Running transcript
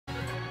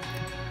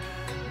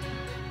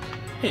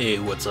Hey,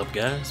 what's up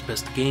guys?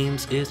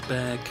 bestatgames is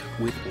back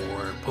with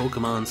more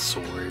Pokemon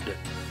Sword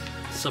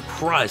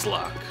Surprise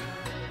Lock.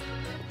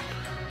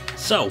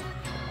 So,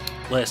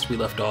 last we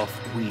left off,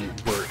 we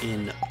were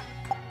in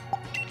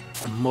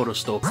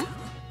Motostoke,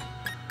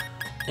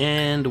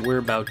 and we're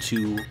about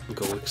to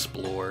go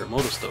explore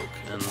Motostoke,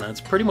 and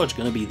that's pretty much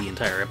going to be the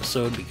entire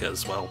episode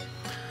because, well,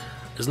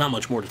 there's not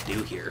much more to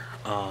do here.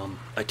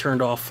 I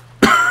turned off,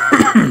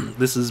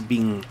 this is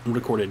being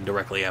recorded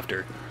directly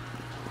after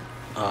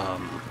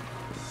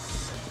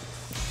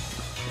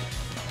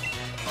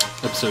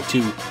episode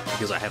 2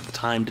 because I have the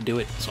time to do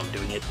it, so I'm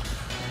doing it.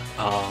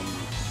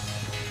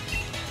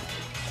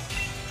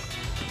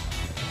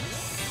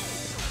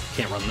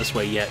 Can't run this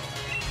way yet.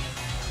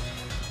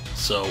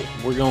 So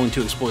we're going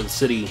to explore the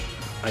city.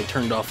 I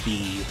turned off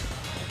the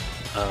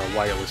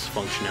wireless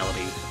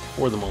functionality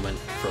for the moment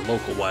for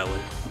local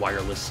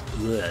wireless.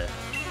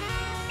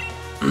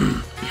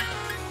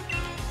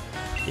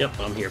 Yep,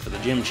 I'm here for the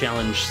gym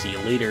challenge. See you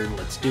later.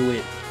 Let's do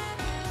it.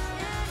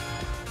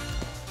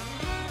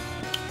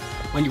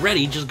 When you're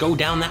ready, just go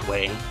down that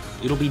way.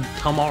 It'll be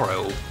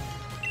tomorrow.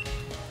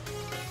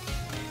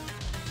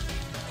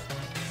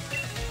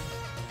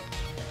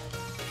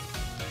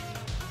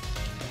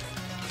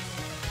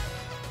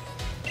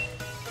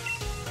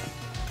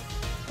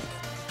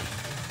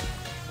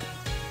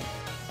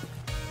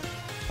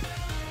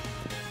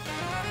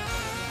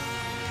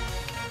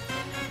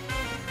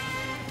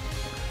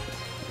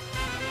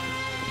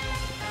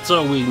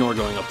 So we ignore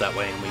going up that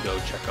way and we go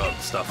check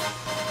out stuff.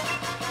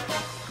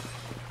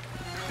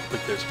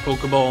 Like there's a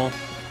Pokeball.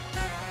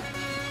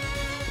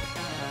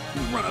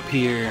 Run up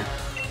here.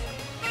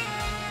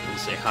 And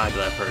say hi to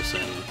that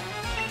person.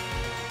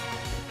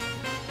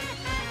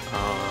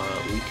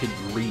 We could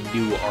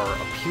redo our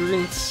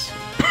appearance,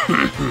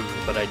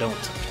 but I don't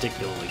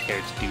particularly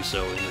care to do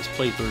so in this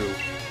playthrough.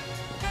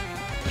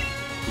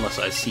 Unless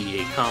I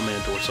see a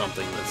comment or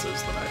something that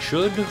says that I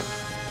should. I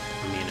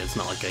mean, it's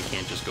not like I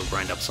can't just go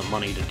grind up some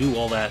money to do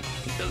all that,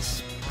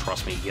 because,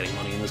 trust me, getting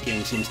money in this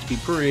game seems to be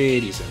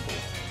pretty simple.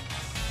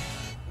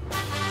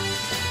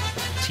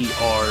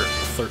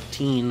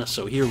 TR13,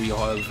 so here we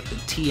have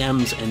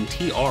TMs and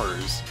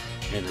TRs,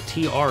 and the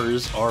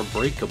TRs are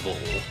breakable,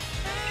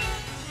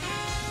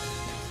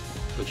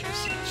 which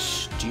is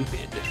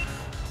stupid.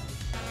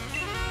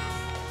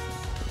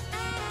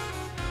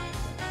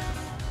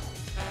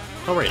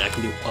 Alright, I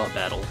can do a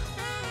battle.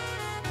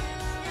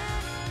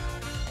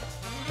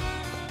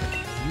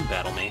 You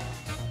battle me.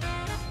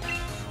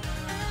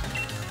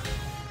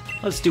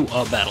 Let's do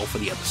a battle for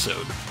the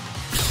episode.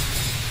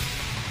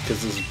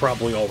 Because this is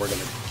probably all we're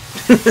gonna do.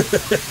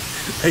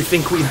 I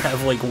think we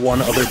have like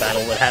one other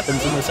battle that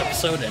happens in this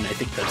episode, and I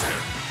think that's it.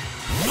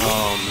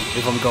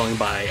 If I'm going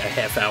by a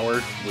half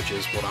hour, which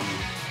is what I'm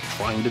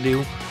trying to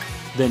do,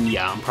 then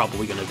yeah, I'm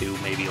probably gonna do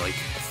maybe like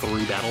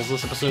 3 battles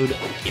this episode,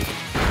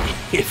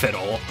 if at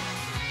all.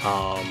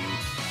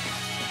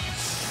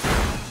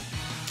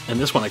 And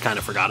this one I kind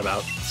of forgot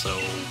about,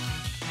 so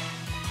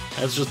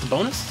that's just a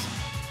bonus.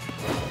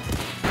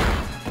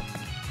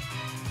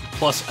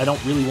 Plus, I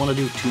don't really want to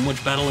do too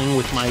much battling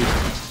with my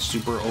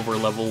super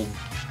over-leveled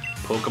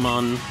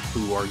Pokemon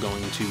who are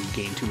going to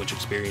gain too much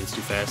experience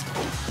too fast.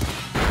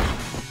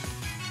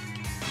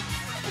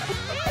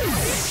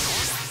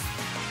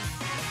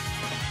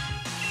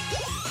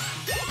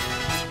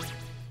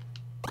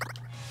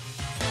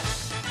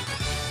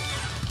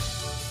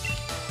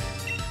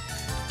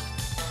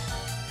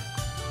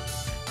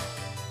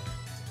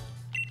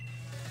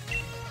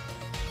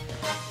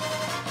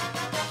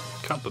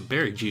 Cup of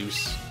berry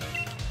juice.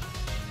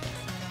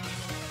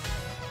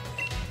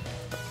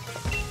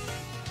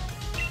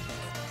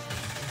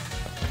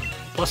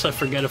 Plus, I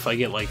forget if I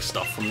get, like,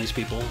 stuff from these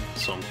people,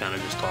 so I'm kind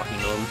of just talking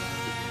to them.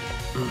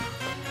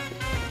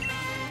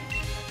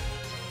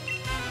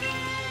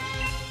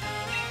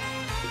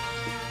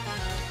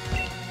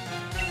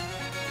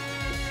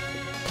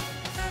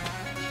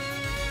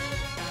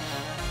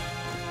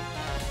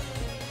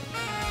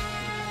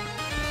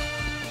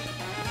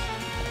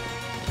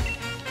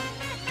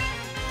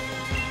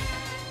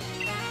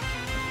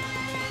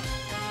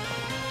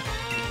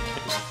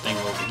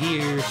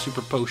 Here,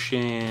 super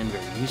potion,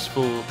 very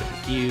useful,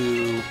 thank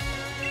you.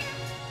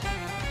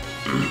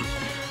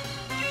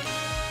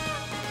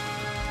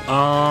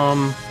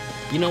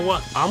 You know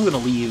what, I'm gonna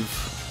leave.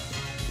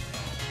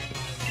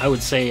 I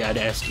would say I'd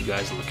ask you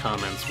guys in the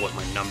comments what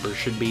my number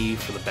should be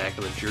for the back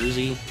of the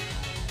jersey,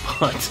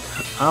 but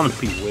I'm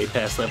gonna be way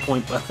past that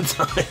point by the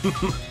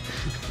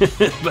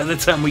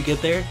time we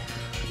get there,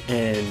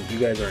 and you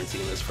guys aren't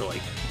seeing this for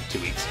like 2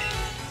 weeks,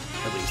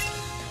 at least.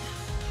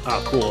 Ah,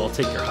 cool, I'll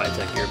take your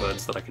high-tech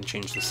earbuds that I can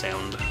change the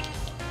sound.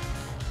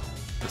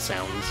 The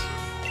sounds.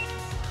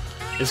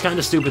 It's kind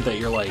of stupid that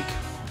you're like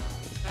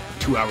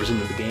 2 hours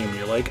into the game and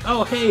you're like,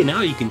 oh hey,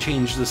 now you can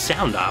change the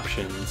sound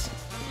options.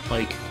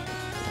 Like,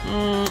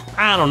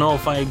 I don't know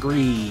if I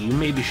agree. You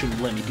maybe should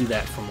let me do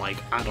that from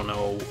like, I don't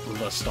know,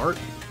 the start?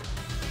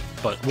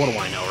 But what do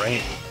I know,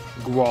 right?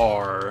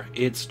 Gwar,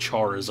 it's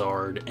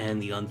Charizard, and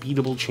the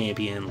unbeatable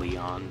champion,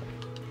 Leon.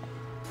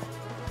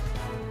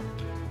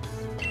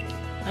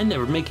 I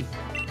never make it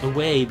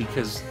away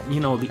because, you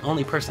know, the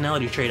only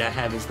personality trait I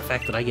have is the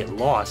fact that I get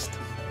lost.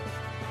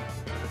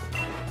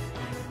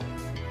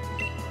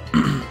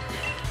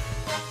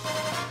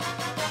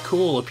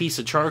 Cool, a piece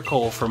of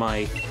charcoal for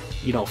my,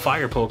 you know,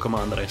 fire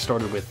Pokemon that I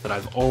started with that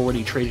I've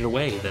already traded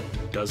away that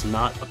does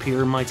not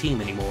appear in my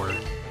team anymore.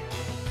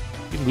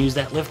 You can use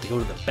that lift to go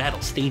to the Battle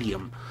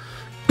Stadium.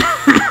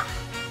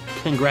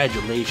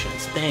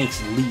 Congratulations.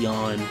 Thanks,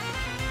 Leon.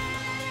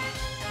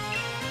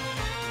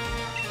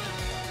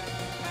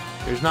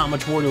 There's not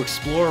much more to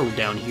explore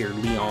down here,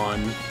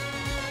 Leon.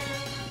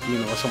 You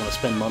know, unless I want to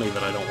spend money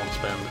that I don't want to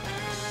spend.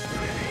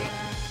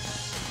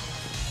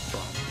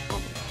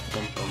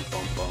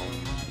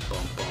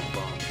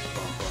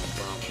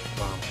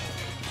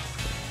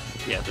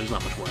 Yeah, there's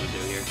not much more to do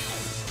here.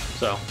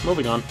 So,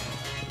 moving on.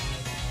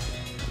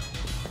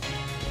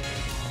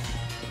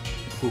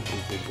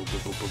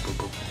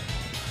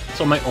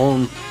 So my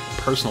own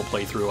personal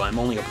playthrough, I'm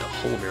only up to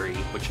Hulberry,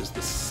 which is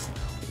the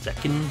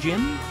second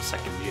gym?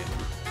 Second gym.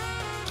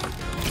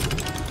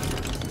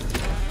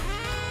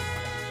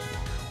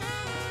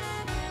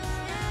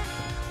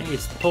 Hey,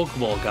 it's the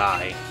Pokeball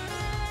guy.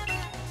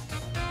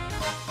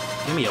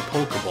 Give me a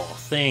Pokeball.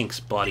 Thanks,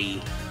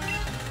 buddy.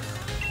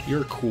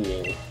 You're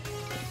cool.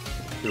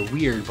 You're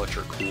weird, but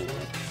you're cool.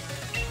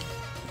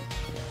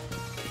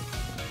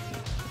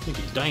 I think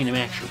he's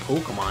Dynamax your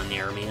Pokemon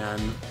there, man.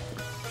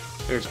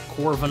 There's a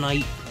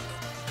Corviknight.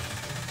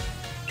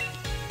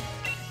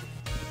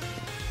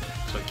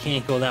 So I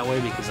can't go that way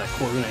because that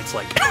Corviknight's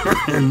like,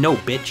 no,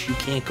 bitch, you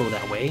can't go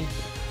that way.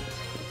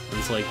 And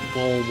it's like,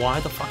 well, why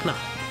the fuck not?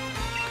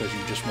 Because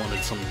you just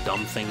wanted some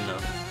dumb thing to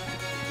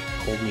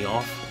hold me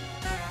off.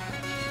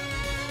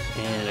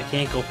 And I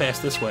can't go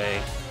past this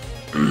way.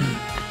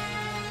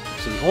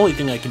 So the only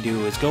thing I can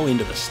do is go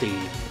into the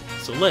stadium.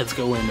 So let's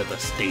go into the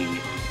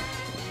stadium.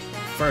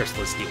 First,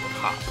 let's deal with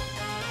Hop.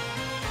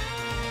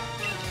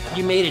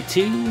 You made it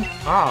too?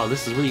 Ah,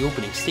 this is where the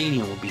opening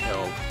stadium will be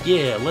held.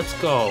 Yeah, let's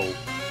go.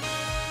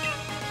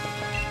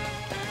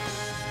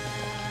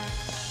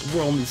 The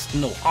world needs to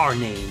know our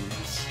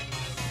names.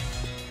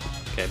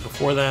 Okay,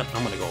 before that,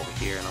 I'm gonna go over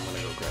here and I'm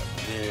gonna go grab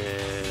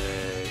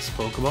this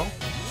Pokeball.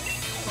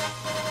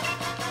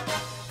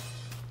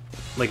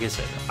 Like I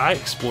said, I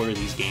explore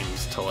these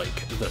games to,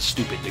 like, the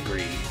stupid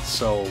degree.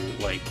 So,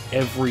 like,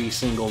 every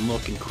single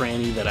nook and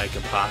cranny that I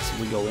could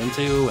possibly go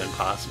into and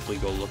possibly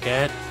go look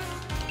at,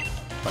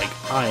 like,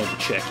 I am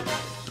checking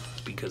it.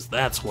 Because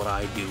that's what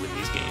I do in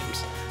these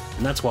games.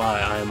 And that's why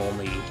I am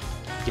only,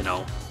 you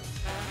know,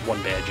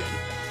 one badge in.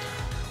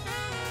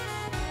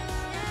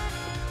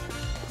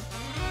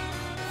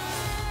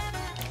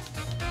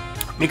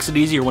 Makes it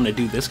easier when I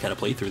do this kind of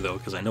playthrough, though,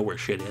 because I know where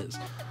shit is.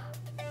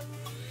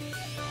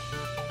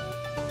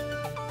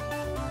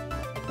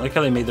 I like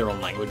how they made their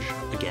own language,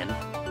 again.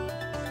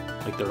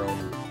 Like their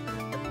own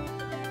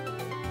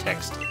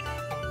text.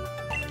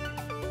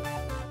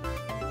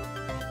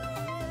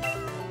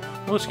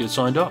 Well, let's get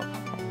signed up.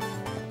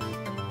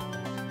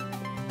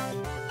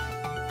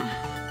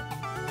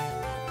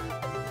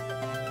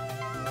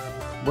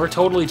 We're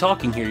totally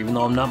talking here, even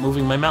though I'm not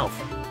moving my mouth.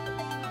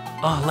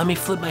 Oh, let me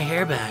flip my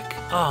hair back.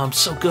 Oh, I'm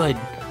so good.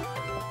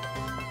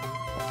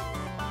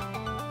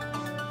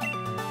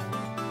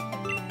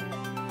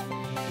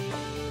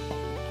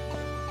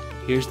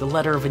 Here's the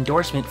letter of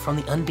endorsement from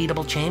the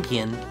unbeatable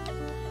champion.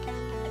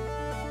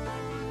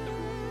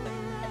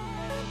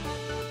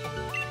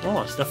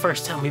 Oh, it's the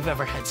first time we've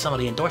ever had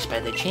somebody endorsed by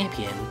the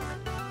champion.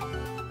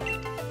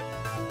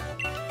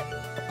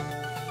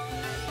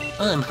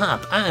 I'm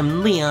Hop.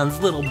 I'm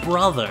Leon's little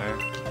brother.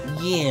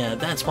 Yeah,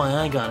 that's why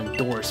I got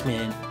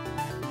endorsement.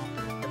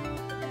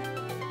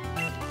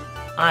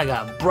 I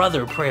got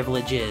brother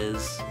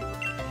privileges.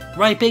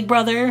 Right, big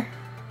brother?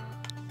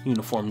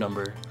 Uniform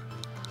number.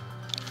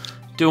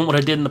 Doing what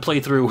I did in the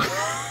playthrough.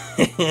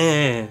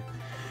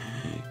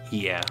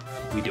 Yeah,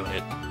 we doing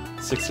it.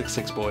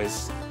 666,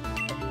 boys.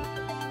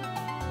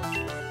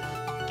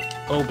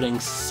 Opening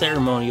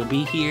ceremony will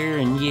be here,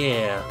 and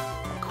yeah.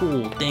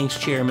 Cool, thanks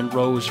Chairman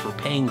Rose for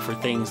paying for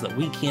things that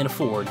we can't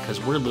afford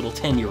because we're little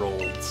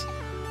 10-year-olds.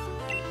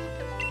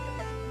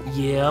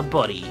 Yeah,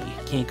 buddy.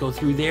 Can't go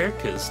through there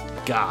because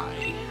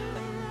Guy.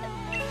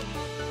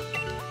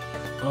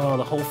 Oh,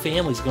 the whole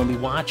family's gonna be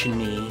watching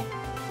me.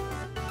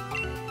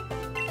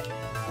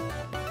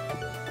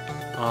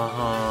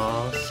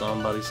 Uh-huh,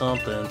 somebody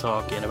something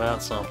talking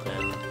about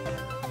something.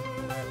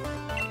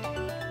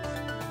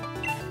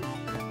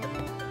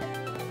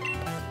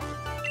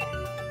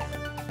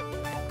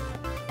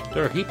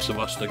 There are heaps of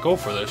us that go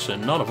for this,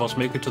 and none of us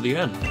make it to the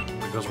end,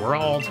 because we're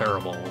all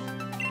terrible.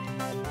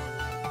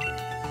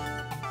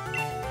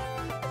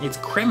 It's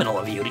criminal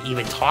of you to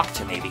even talk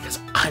to me, because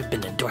I've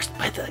been endorsed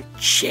by the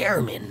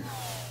chairman.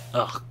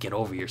 Ugh, get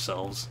over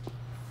yourselves.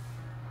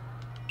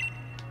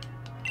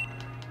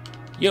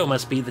 You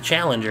must be the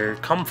challenger.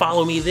 Come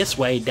follow me this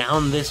way,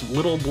 down this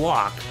little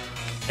block,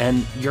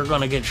 and you're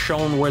gonna get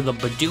shown where the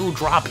Badoo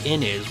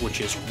drop-in is, which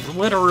is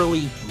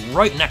literally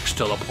right next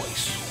to the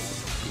place.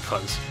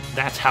 Because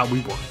that's how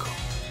we work.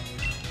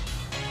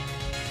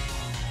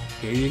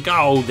 Here you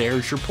go.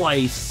 There's your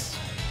place.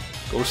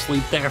 Go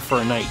sleep there for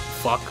a night,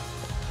 fuck.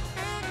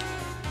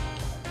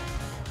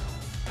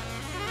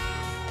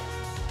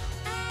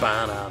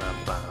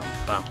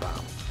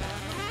 Ba-da-da-bum-bum-bum.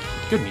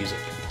 Good music.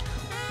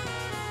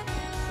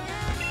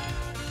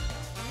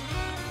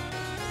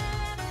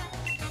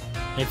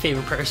 My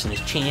favorite person is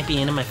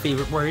champion and my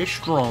favorite word is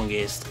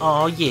strongest.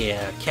 Oh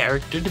yeah,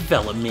 character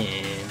development.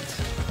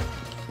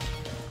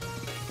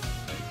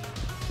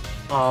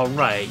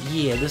 Alright,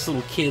 yeah, this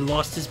little kid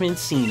lost his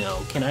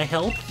Mincino. Can I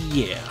help?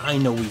 Yeah, I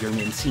know where your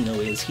Mincino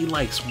is. He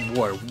likes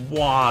where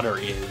water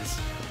is.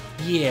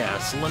 Yeah,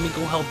 so let me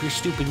go help your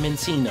stupid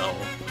Mincino.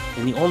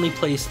 In the only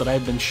place that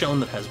I've been shown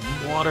that has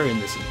water in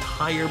this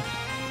entire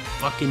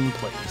fucking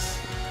place.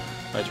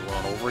 Let's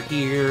run over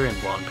here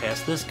and run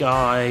past this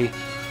guy.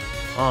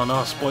 Oh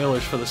no,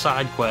 spoilers for the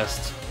side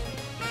quest.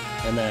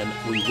 And then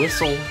we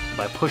whistle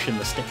by pushing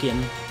the stick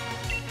in.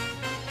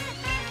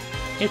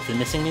 It's the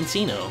missing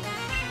Mincino.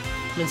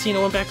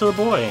 Mincino went back to the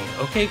boy.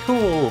 Okay,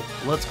 cool.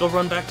 Let's go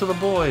run back to the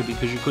boy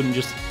because you couldn't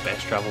just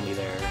fast travel me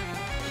there.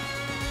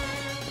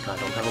 I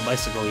don't have a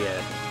bicycle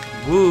yet.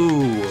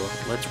 Woo!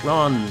 Let's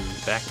run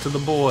back to the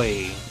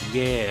boy.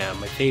 Yeah,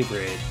 my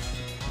favorite.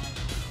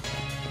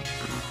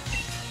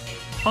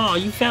 Oh,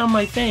 you found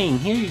my thing.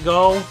 Here you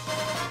go.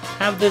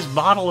 Have this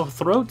bottle of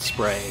throat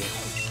spray.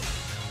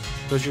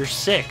 Because you're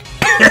sick.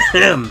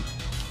 That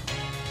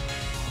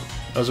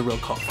was a real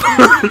cough.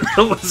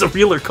 That was a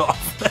realer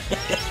cough.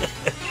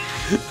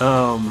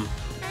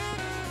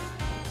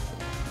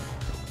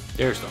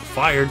 There's the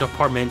fire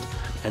department,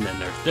 and then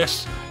there's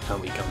this,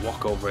 and we can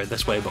walk over it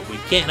this way, but we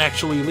can't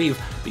actually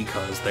leave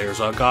because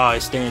there's a guy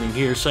standing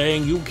here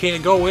saying you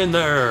can't go in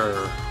there.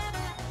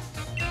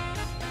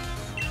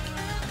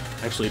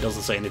 Actually, it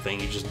doesn't say anything,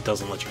 he just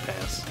doesn't let you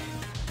pass.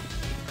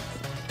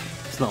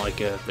 It's not like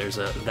there's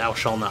a thou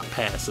shall not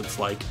pass. It's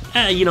like,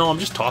 you know, I'm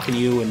just talking to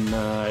you, and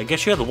I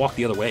guess you have to walk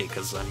the other way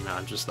because, I mean,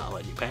 I'm just not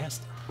letting you pass.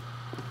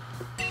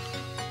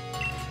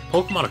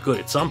 Pokemon are good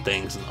at some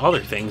things, and other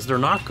things they're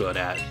not good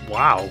at.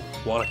 Wow,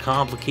 what a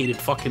complicated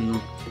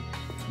fucking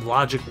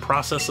logic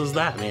process is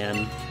that,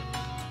 man.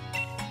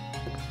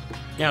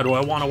 Now, do I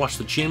want to watch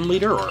the gym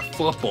leader or a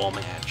football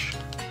match?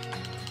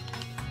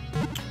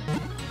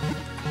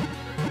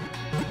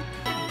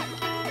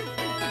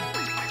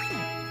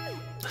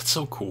 That's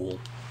so cool.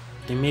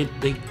 They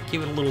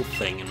gave it a little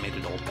thing and made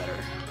it all better.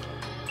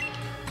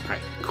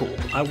 Alright, cool.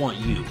 I want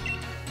you.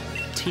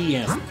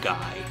 TM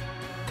guy.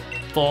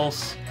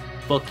 False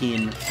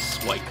fucking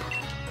swipe.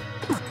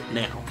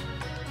 Now,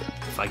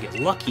 if I get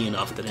lucky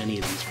enough that any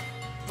of these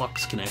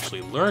fucks can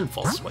actually learn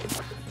false swipe,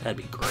 that'd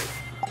be great.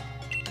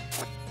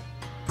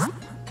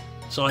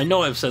 So I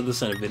know I've said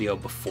this in a video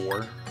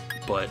before,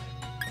 but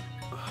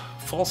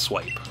false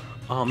swipe.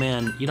 Oh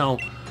man, you know,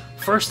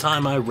 first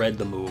time I read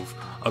the move,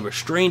 a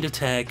restrained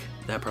attack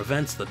that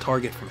prevents the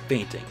target from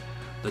fainting.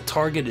 The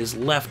target is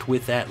left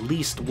with at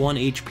least 1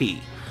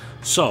 HP.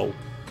 So,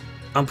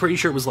 I'm pretty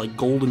sure it was like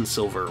gold and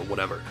silver or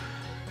whatever.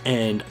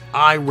 And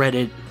I read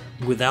it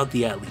without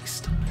the at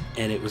least.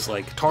 And it was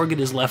like, target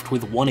is left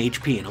with 1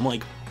 HP. And I'm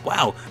like,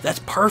 wow, that's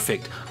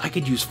perfect. I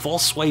could use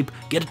false swipe,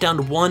 get it down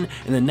to 1,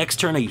 and then next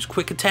turn I use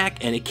quick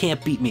attack, and it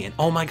can't beat me. And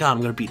oh my god,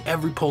 I'm going to beat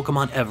every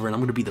Pokemon ever, and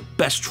I'm going to be the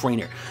best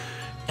trainer.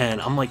 And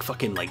I'm like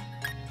fucking like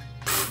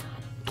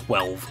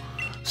 12.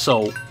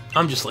 So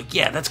I'm just like,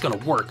 yeah, that's going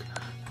to work.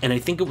 And I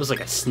think it was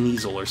like a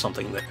Sneasel or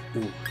something that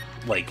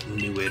like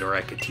knew it, or I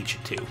could teach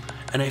it to.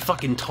 And I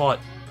fucking taught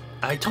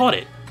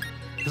it.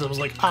 Because I was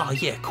like, oh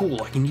yeah,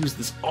 cool, I can use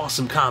this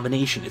awesome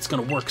combination. It's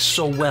gonna work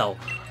so well.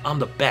 I'm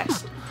the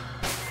best.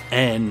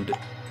 And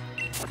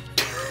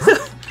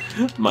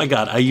my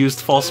god, I used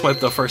false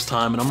swipe the first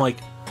time, and I'm like,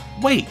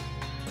 wait,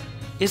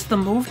 is the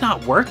move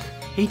not work?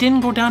 He didn't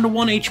go down to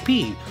 1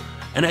 HP.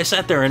 And I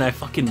sat there and I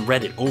fucking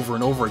read it over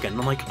and over again.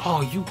 And I'm like,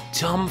 oh, you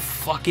dumb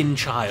fucking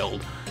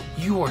child.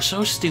 You are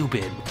so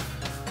stupid.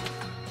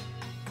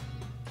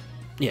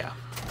 Yeah,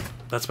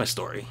 that's my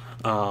story.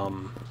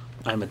 I'm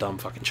a dumb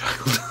fucking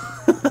child.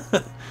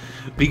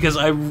 Because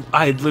I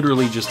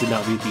literally just did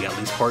not read the at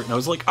least part, and I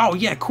was like, oh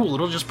yeah, cool,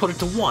 it'll just put it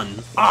to 1.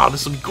 Ah,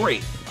 this will be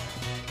great.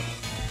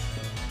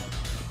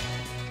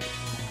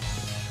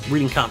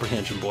 Reading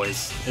comprehension,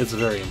 boys. It's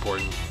very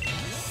important.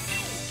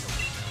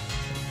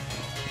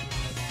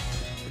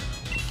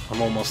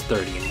 I'm almost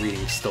 30, and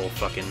reading's still a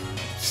fucking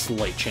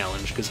slight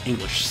challenge, because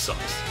English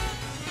sucks.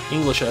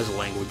 English as a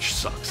language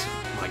sucks.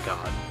 My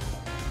god.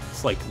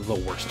 It's like the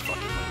worst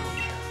fucking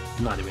language.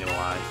 I'm not even gonna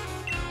lie.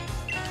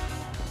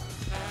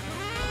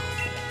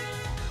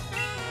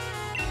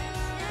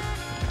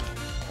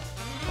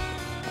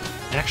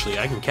 Actually,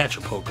 I can catch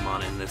a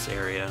Pokemon in this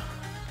area.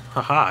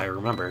 Haha, I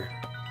remember.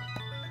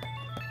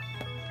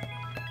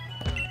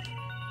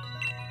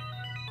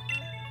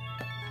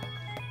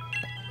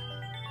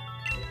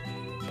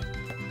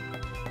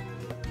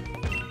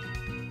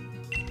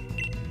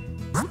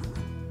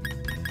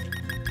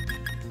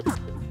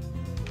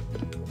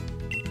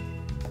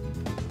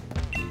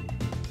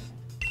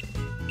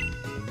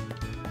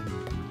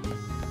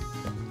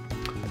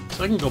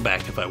 So I can go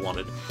back if I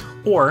wanted.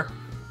 Or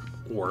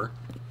Or,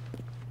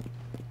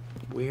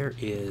 where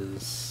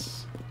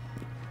is...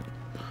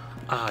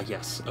 Ah,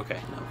 yes. Okay,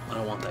 no, I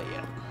don't want that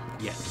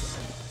yet.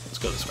 Let's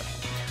go this way.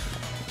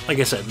 Like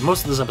I said,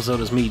 most of this episode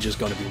is me just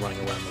going to be running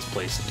around this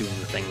place doing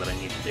the thing that I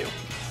need to do.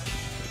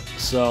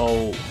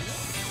 So,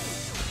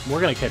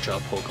 we're going to catch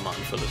up Pokemon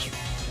for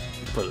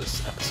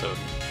this episode.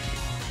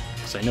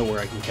 Because I know where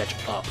I can catch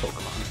up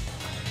Pokemon.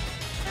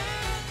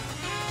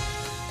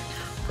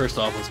 First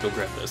off, let's go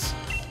grab this.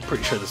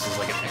 Pretty sure this is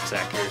like an X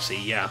accuracy.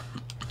 Yeah,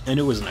 I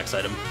knew it was an X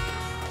item.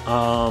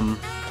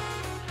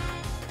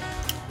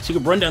 So you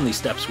can run down these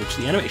steps, which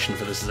the animation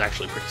for this is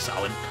actually pretty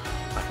solid.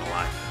 Not gonna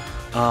lie.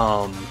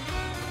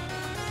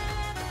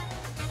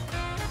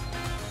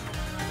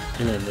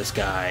 And then this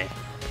guy.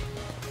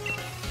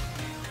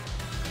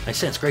 I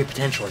sense great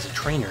potential as a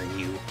trainer in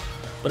you,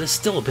 but it's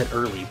still a bit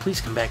early. Please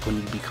come back when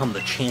you become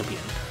the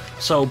champion.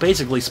 So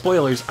basically,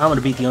 spoilers, I'm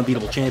gonna beat the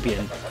unbeatable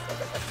champion.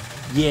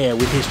 Yeah,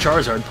 with his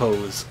Charizard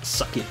pose.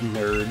 Suck it,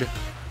 nerd.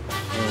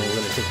 And we're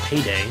gonna take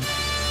Payday,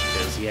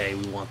 because yay,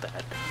 we want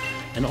that.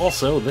 And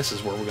also, this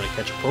is where we're gonna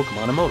catch a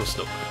Pokemon in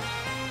Motostoke.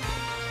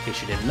 In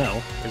case you didn't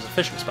know, there's a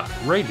fishing spot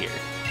right here.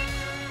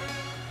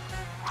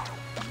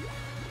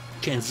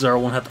 Chances are I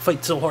won't have to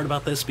fight so hard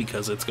about this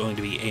because it's going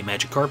to be a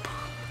Magikarp.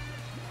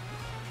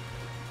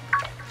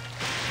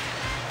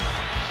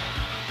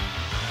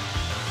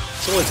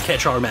 So let's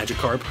catch our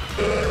Magikarp.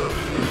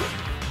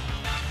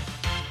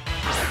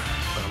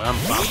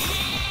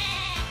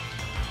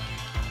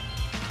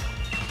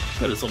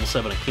 But it's level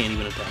 7, I can't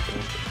even attack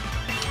him.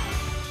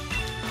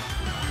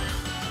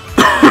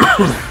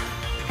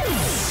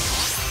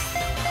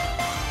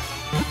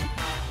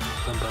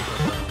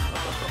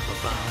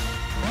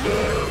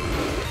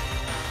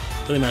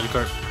 Really,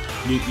 Magikarp,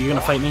 you're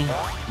gonna fight me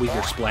with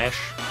your splash?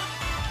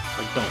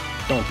 Like,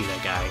 don't be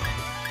that guy.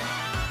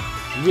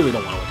 I really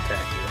don't want to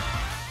attack you.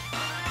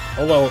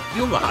 Although,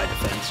 you have a high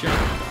defense, you'll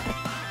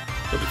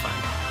be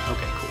fine.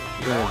 Okay, cool.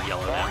 You're gonna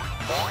yellow now.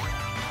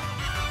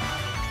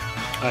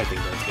 I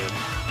think that's good.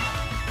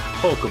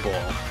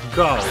 Pokeball,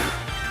 go!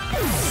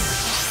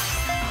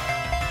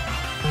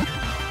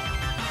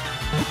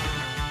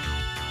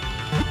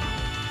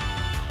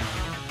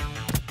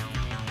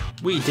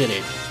 We did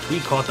it. We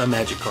caught the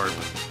Magikarp.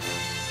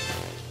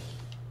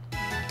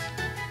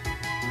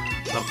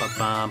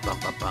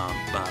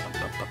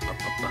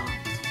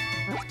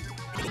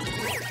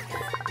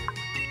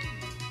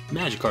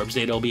 Magikarp's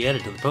data will be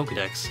added to the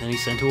Pokedex, and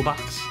he's sent to a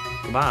box.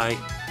 Goodbye.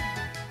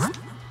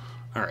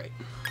 Alright.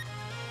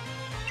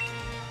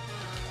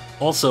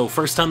 Also,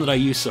 first time that I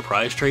used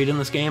Surprise Trade in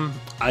this game,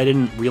 I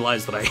didn't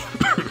realize that I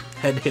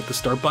had to hit the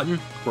start button,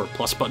 or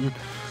plus button,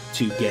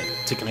 to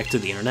connect to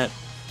the internet.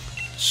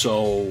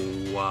 So,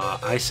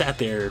 I sat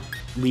there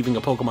leaving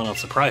a Pokemon on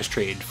Surprise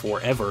Trade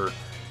forever,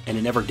 and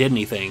it never did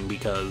anything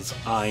because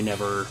I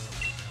never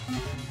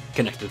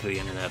connected to the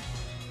internet.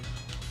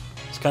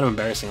 It's kind of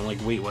embarrassing. I'm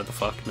like, wait, what the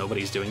fuck?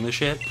 Nobody's doing this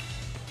shit?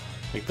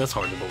 Like, that's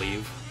hard to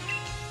believe.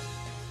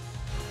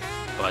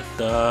 But,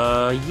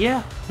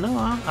 yeah. No,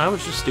 I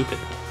was just stupid.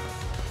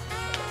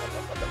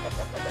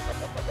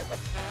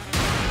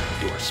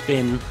 Do our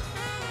spin.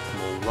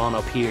 We'll run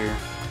up here.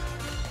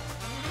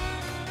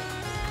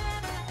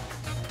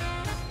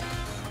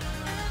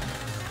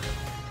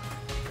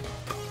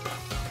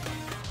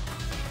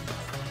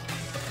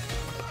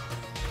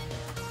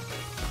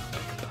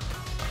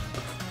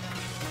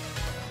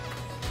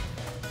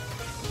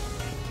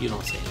 You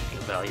don't say anything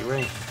of value,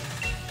 right?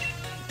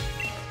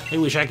 I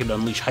wish I could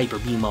unleash Hyper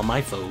Beam on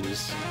my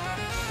foes.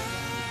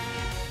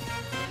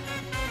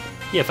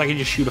 Yeah, if I could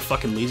just shoot a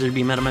fucking laser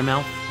beam out of my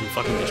mouth and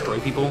fucking destroy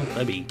people,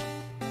 that'd be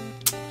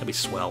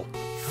swell.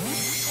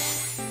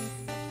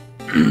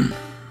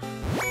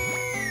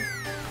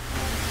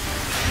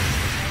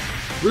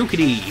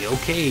 Rookity!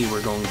 Okay,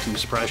 we're going to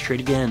Surprise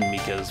Trade again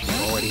because we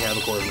already have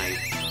a Corviknight.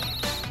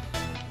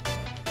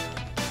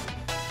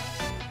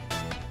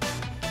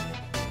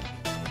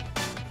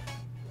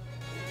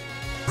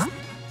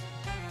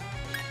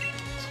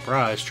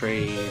 Surprise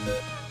Trade.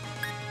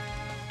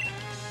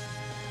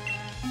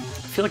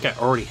 I feel like I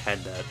already had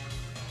that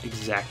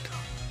exact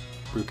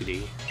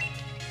Rookity.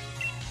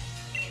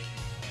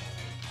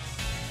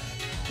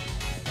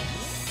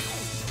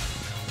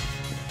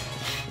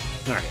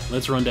 Alright,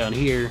 let's run down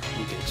here.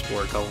 We can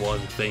explore a couple other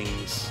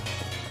things.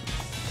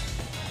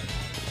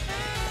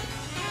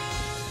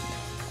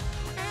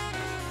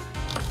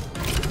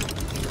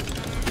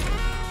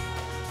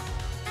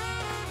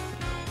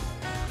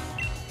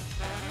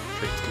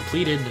 Trade's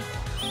completed.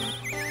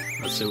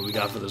 Let's see what we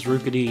got for this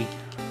Rookity.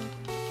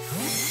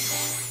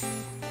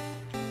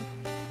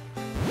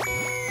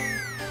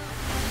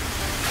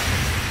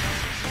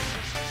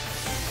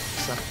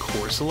 Is that a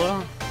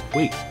Corsola?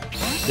 Wait,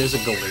 there's a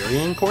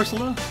Galarian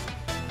Corsola?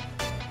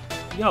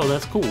 Yo,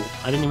 that's cool.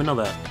 I didn't even know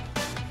that.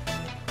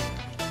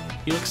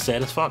 He looks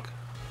sad as fuck.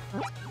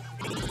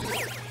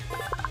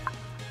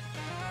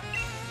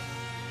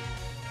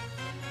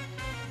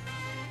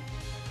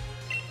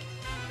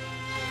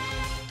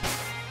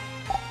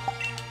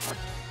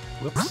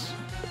 Whoops.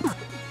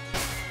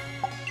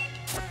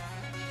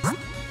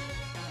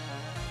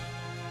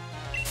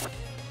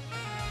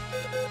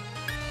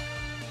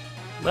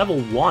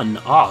 Level 1.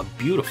 Ah,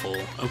 beautiful.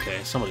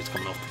 Okay, somebody's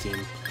coming off the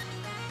team.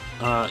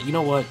 You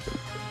know what?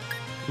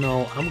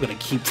 No, I'm gonna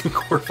keep the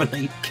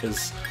Corviknight,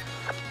 because,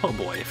 oh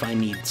boy, if I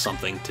need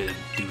something to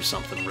do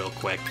something real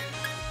quick,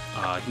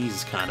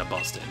 he's kind of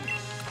busted.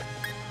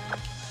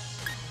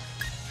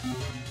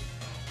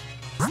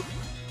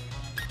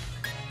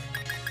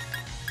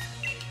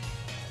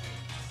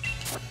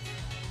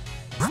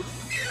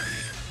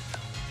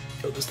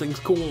 Oh, this thing's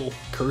cool.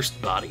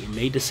 Cursed Body.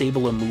 May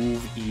disable a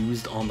move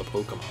used on the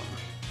Pokemon.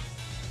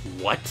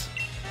 What?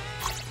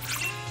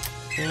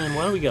 Man,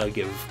 why do we gotta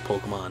give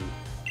Pokemon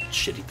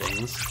shitty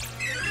things?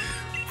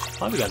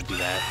 Why do we gotta do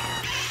that?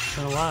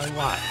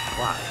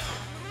 Why?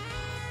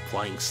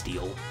 Flying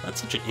Steel.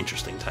 That's such an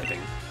interesting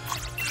typing.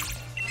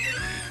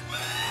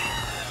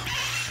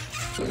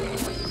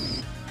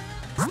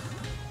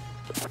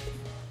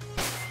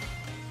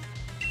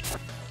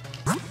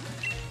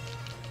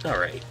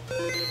 Alright.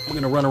 We're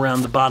gonna run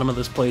around the bottom of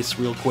this place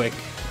real quick.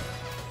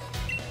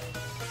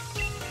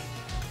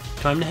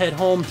 Time to head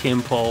home,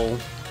 Timpo.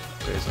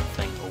 There's a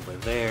thing over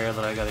there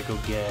that I gotta go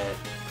get.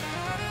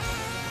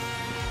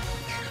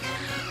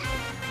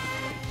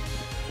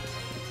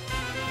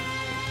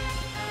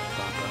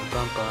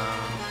 Bum,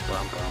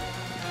 bum, bum.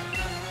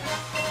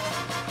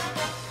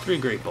 3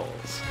 Great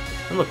Balls.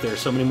 And look, there are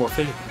so many more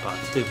fishing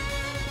pots, too.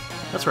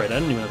 That's right, I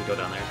didn't even have to go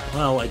down there.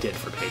 Well, I did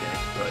for payday,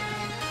 but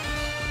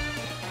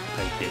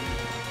I didn't.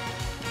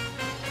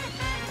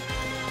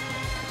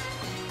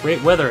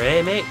 Great weather,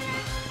 eh, mate?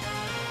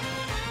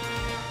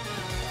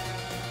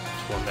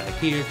 There's one back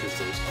here, because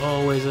there's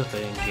always a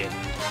thing hidden.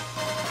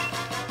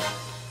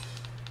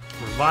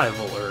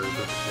 Revival Herb,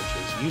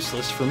 which is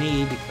useless for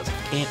me because I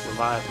can't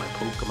revive my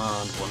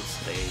Pokemon once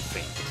they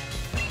faint.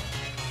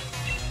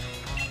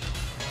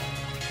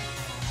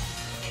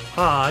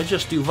 Ah, I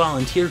just do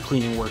volunteer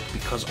cleaning work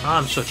because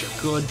I'm such a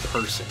good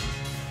person.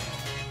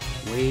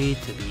 Way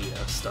to be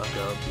a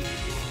stuck-up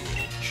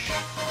bitch.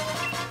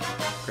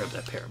 Grab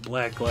that pair of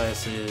black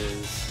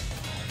glasses.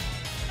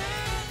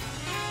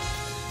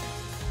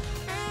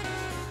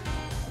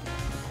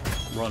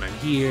 Run in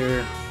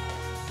here.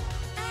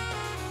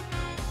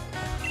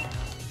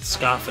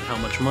 Scoff at how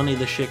much money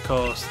this shit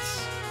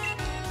costs.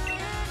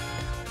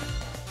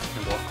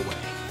 And walk away.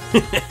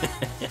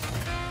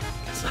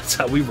 That's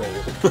how we roll.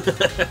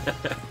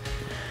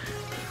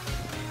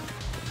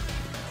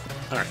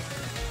 Alright.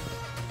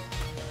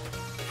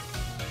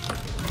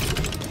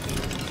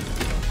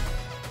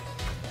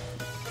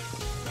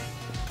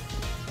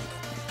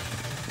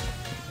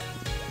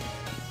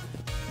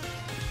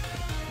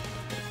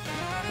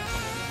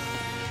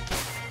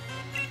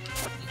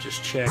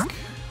 Just check.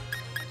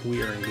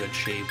 We are in good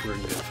shape. We're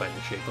in good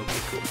fighting shape. Okay,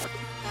 cool.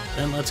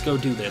 Then let's go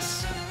do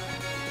this.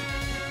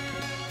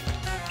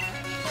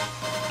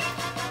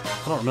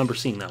 I don't remember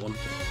seeing that one.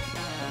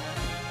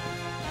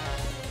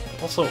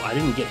 Also, I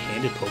didn't get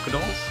handed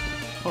Pokédolls?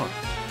 Huh.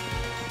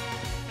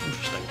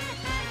 Interesting.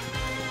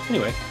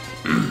 Anyway.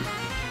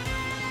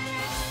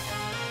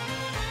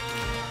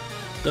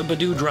 The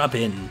Badoo drop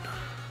in.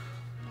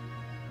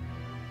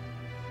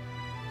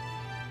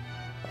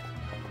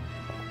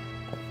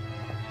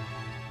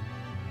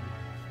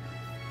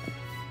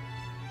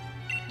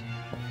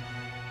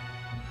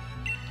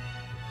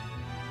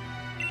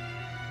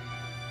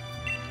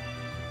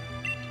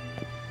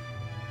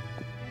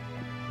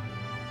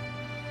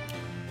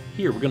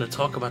 Here, we're going to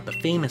talk about the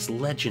famous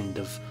legend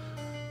of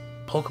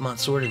Pokemon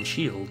Sword and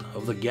Shield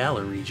of the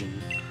Galar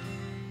region.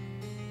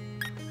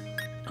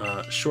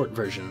 Short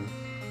version,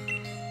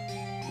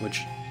 which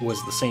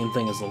was the same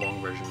thing as the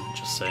long version,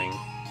 just saying,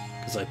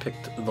 because I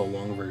picked the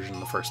long version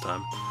the first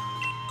time.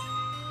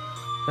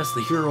 That's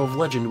the hero of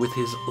legend with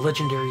his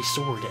legendary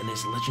sword and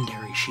his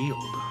legendary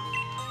shield.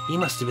 He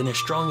must have been as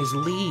strong as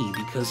Lee,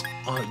 because,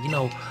 you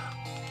know,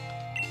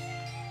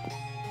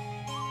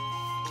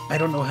 I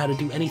don't know how to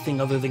do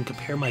anything other than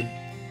compare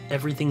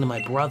everything to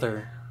my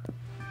brother.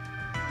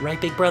 Right,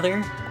 big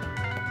brother?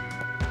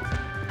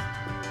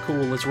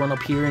 Cool, let's run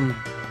up here and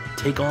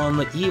take on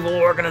the evil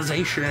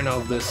organization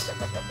of this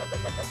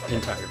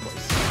entire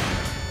place.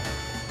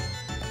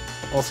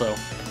 Also,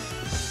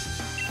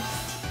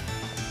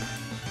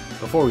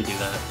 before we do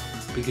that,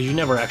 because you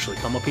never actually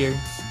come up here,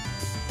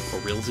 for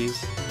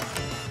realsies,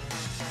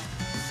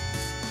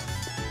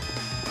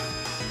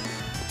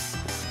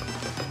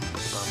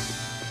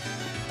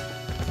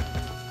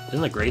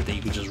 isn't it great that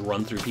you can just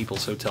run through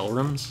people's hotel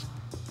rooms?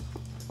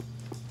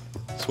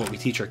 That's what we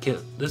teach our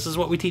kids. This is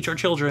what we teach our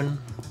children.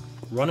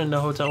 Run into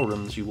hotel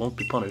rooms, you won't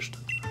be punished.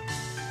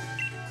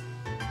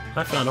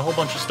 I found a whole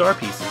bunch of star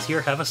pieces.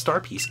 Here, have a star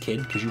piece, kid,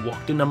 because you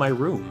walked into my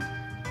room.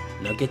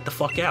 Now get the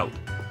fuck out.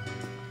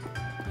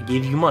 I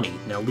gave you money,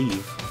 now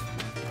leave.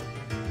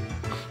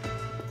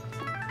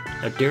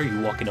 How dare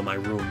you walk into my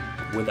room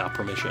without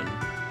permission?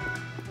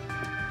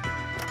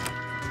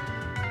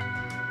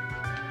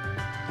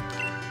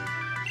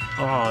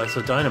 Oh, it's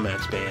a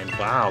Dynamax band.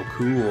 Wow,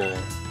 cool.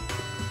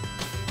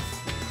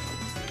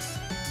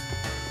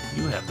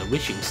 You have the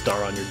wishing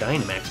star on your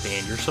Dynamax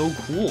band. You're so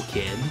cool,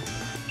 kid.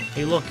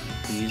 Hey, look.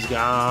 He's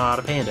got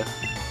a panda.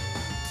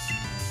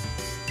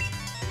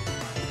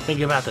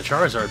 Thinking about the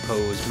Charizard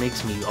pose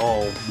makes me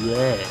all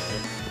bleh.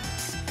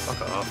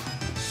 Fuck off.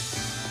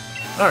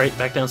 Alright,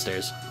 back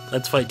downstairs.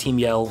 Let's fight Team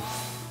Yell.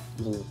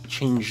 We'll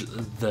change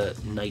the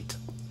night.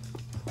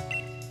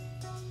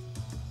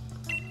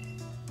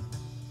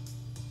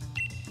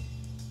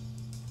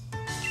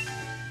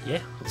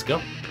 Yeah, let's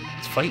go.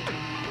 Let's fight.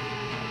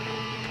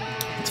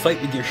 Let's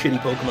fight with your shitty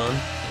Pokemon.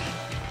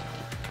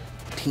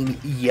 Team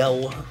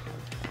Yell.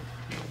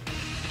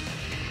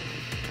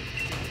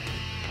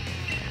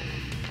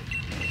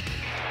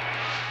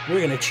 We're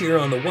gonna cheer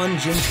on the one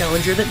gym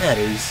challenger that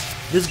matters,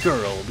 this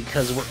girl,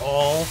 because we're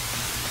all,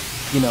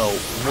 you know,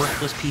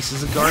 worthless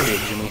pieces of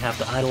garbage, and we have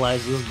to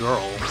idolize this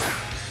girl.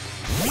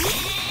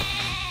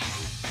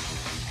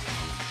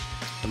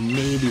 And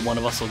maybe one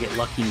of us will get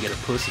lucky and get her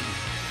pussy.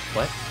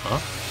 What? Huh?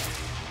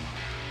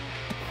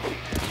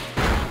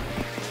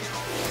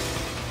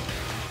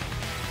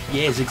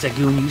 Yeah,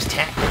 Zigzagoon, use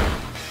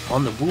Tackle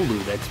on the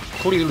Wooloo that's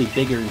clearly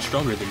bigger and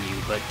stronger than you,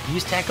 but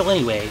use Tackle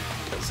anyway,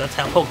 because that's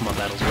how Pokemon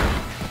battles work.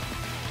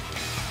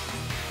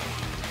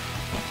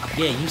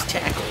 Yeah, use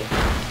Tackle.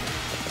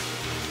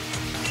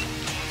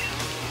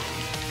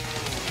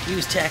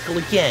 Use Tackle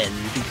again,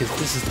 because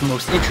this is the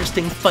most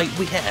interesting fight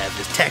we have,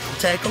 is Tackle,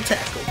 Tackle,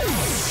 Tackle.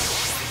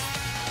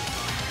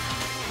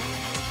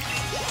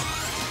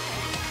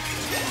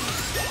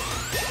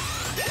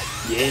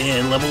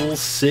 Yeah, level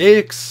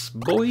 6,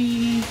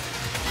 boy!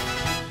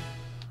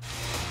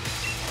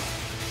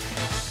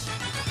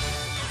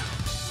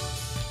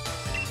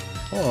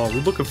 Oh,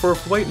 we're looking for a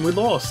fight and we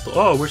lost.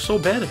 Oh, we're so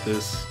bad at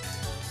this.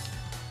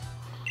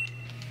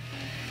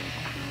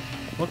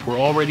 Look, we're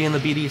already in the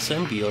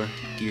BDSM gear.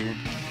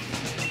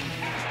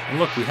 And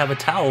look, we have a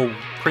towel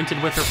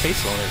printed with her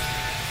face on it.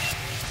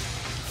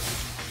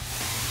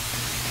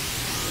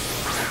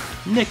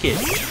 Nickit!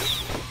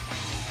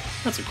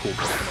 That's a cool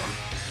Pokemon.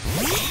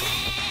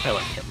 I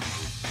like him.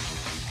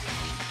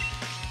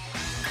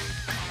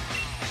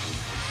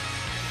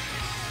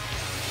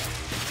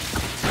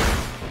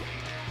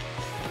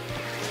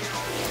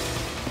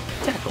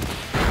 Tackle.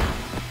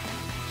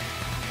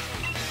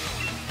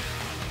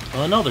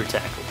 Another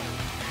Tackle.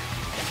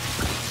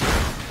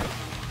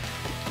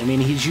 I mean,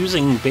 he's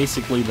using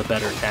basically the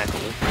better Tackle,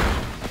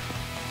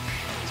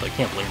 so I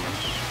can't blame him.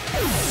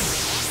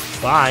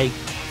 Bye!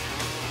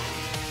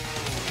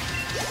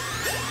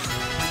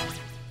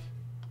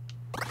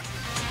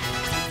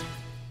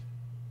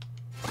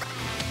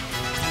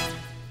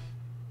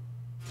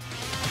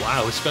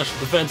 Wow, his special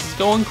defense is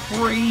going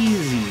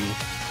crazy!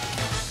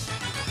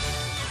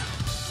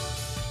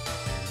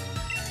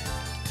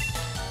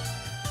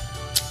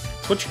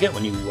 It's what you get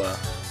when you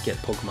get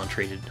Pokemon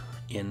traded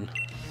in.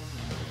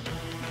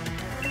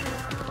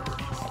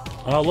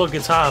 Oh, look,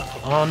 it's Hop.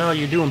 Oh no,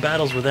 you're doing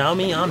battles without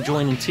me? I'm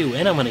joining too,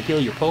 and I'm gonna heal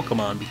your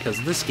Pokemon because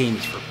this game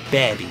is for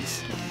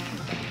baddies.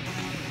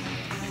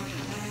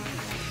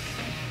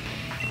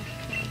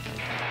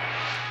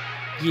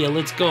 Yeah,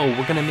 let's go.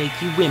 We're gonna make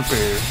you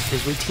whimper,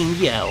 because we're Team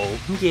Yell.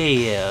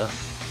 Yeah.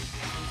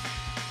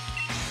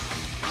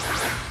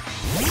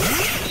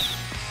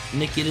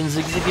 Nickit and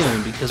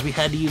Zigzagoon, because we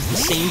had to use the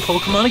same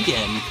Pokemon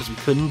again, because we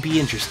couldn't be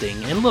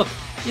interesting. And look,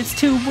 it's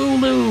 2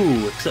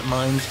 Wooloo! Except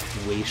mine's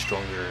way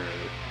stronger.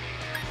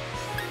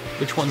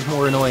 Which one's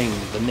more annoying?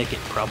 The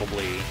Nickit,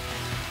 probably.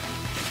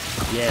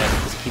 Yeah,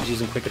 because it keeps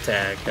using Quick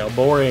Attack. How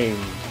boring.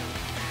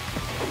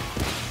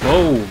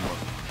 Boom!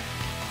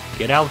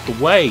 Get out the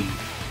way!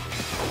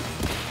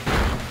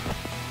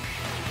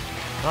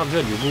 Oh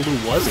good, your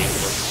Wooloo was able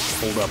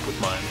to hold up with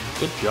mine.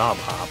 Good job,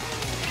 Hop.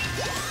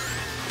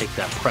 Take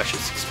that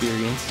precious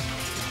experience.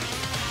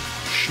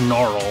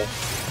 Snarl.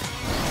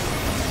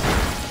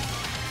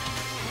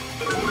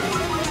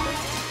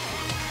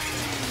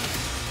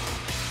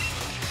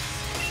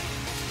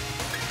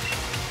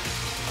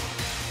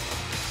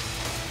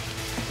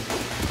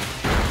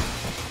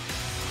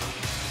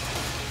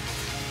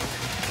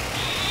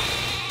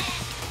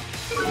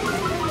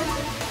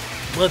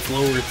 Let's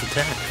lower its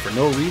attack for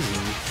no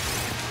reason.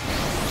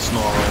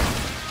 Snarl.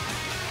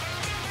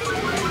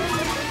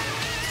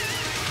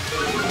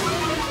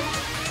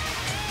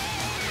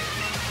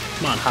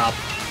 Come on, Hop.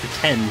 You're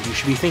 10. You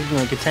should be thinking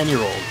like a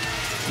 10-year-old.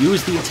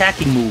 Use the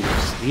attacking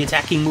moves. The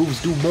attacking moves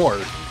do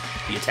more.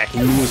 The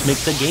attacking moves make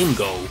the game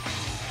go.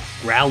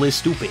 Growl is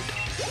stupid.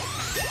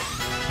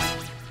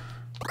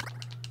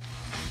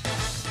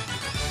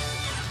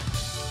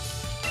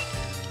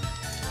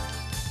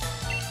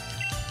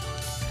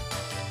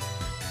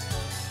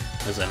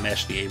 As I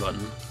mash the A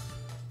button.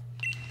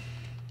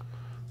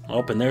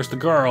 Oh, and there's the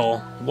girl.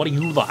 What are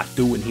you lot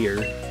doing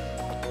here?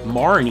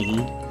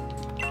 Marnie?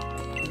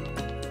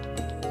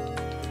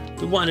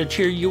 We want to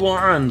cheer you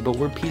on, but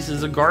we're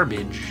pieces of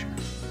garbage.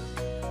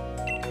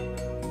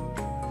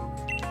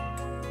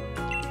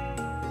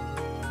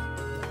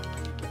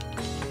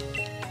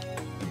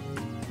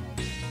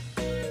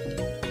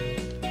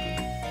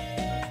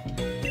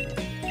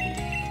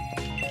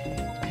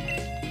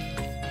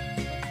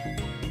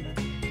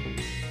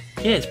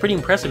 Yeah, it's pretty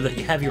impressive that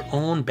you have your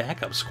own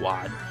backup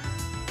squad.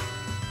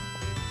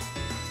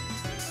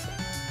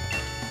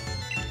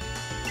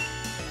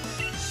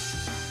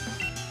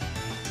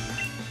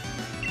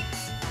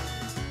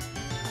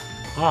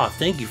 Ah,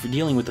 thank you for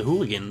dealing with the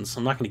hooligans.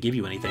 I'm not going to give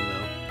you anything,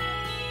 though.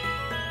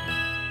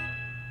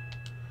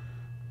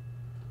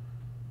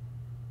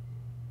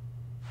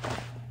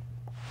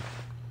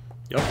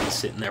 Yup, he's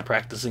sitting there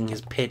practicing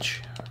his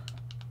pitch.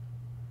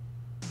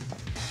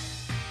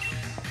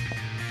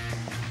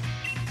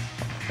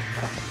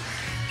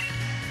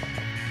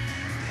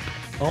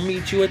 I'll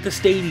meet you at the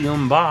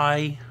stadium.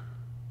 Bye.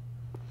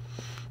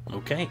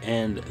 Okay,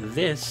 and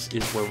this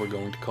is where we're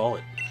going to call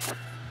it.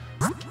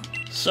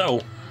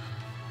 So,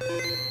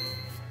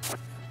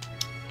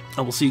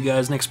 I will see you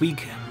guys next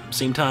week.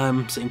 Same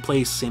time, same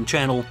place, same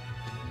channel.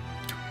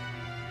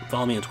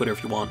 Follow me on Twitter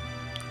if you want.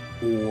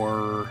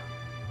 Or,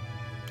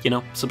 you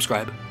know,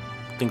 subscribe.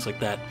 Things like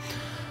that.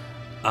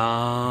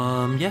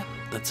 Yeah,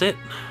 that's it.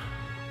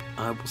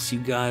 I will see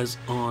you guys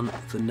on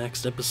the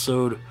next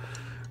episode.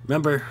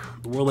 Remember,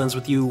 the world ends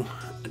with you,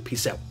 and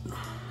peace out.